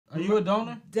you a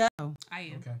donor? I am.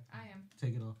 Okay. I am.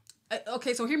 Take it off.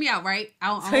 Okay, so hear me out, right? I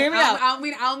don't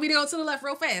mean to go to the left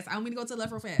real fast.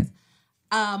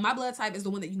 My blood type is the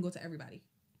one that you can go to everybody,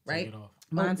 right? Take it off.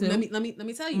 Mine too. Let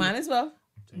me tell you. Mine as well.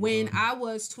 When I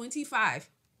was 25,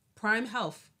 prime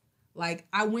health, like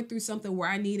I went through something where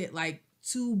I needed like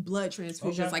 2 blood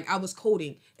transfusions. Okay. Like I was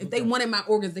coding. If they wanted my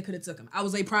organs, they could have took them. I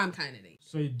was a prime candidate.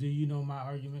 So do you know my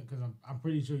argument? Because I'm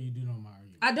pretty sure you do know my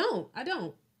argument. I don't.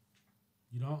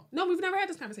 You don't? No, we've never had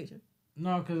this conversation.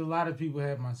 No, because a lot of people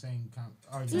have my same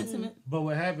argument. Sentiment. But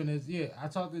what happened is, I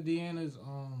talked to Deanna's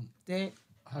Dad.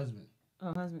 husband.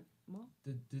 Oh, husband. Well.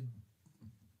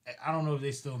 I don't know if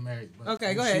they still married. But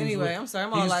Okay, go ahead. Anyway, I'm sorry.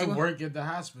 I'm all he used like, to work at the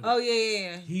hospital. oh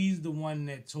yeah. He's the one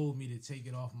that told me to take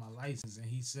it off my license, and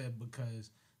he said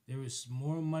because there is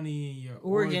more money in your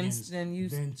organs than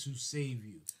to save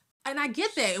you. And I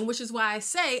get that, and which is why I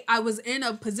say I was in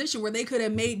a position where they could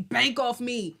have made bank off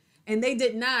me, and they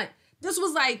did not. This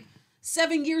was like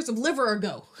 7 years of liver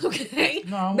ago, okay?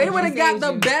 No, they would have got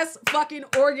the best fucking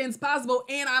organs possible,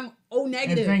 and I'm O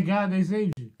negative. And thank God they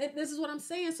saved you. This is what I'm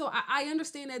saying. So I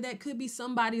understand that could be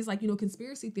somebody's like,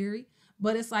 conspiracy theory,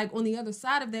 but it's like on the other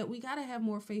side of that, we got to have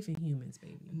more faith in humans,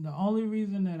 baby. The only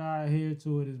reason that I adhere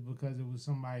to it is because it was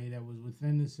somebody that was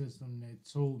within the system that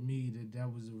told me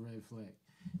that was a red flag.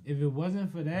 If it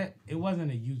wasn't for that, it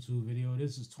wasn't a YouTube video.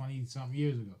 This is 20-something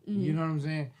years ago. Mm-hmm. You know what I'm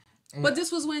saying? And but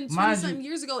this was when 20-something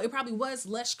years ago, it probably was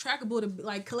less trackable to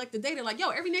like collect the data. Like, yo,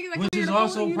 every nigga that comes here to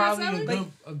also you're probably not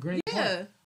selling. a great point.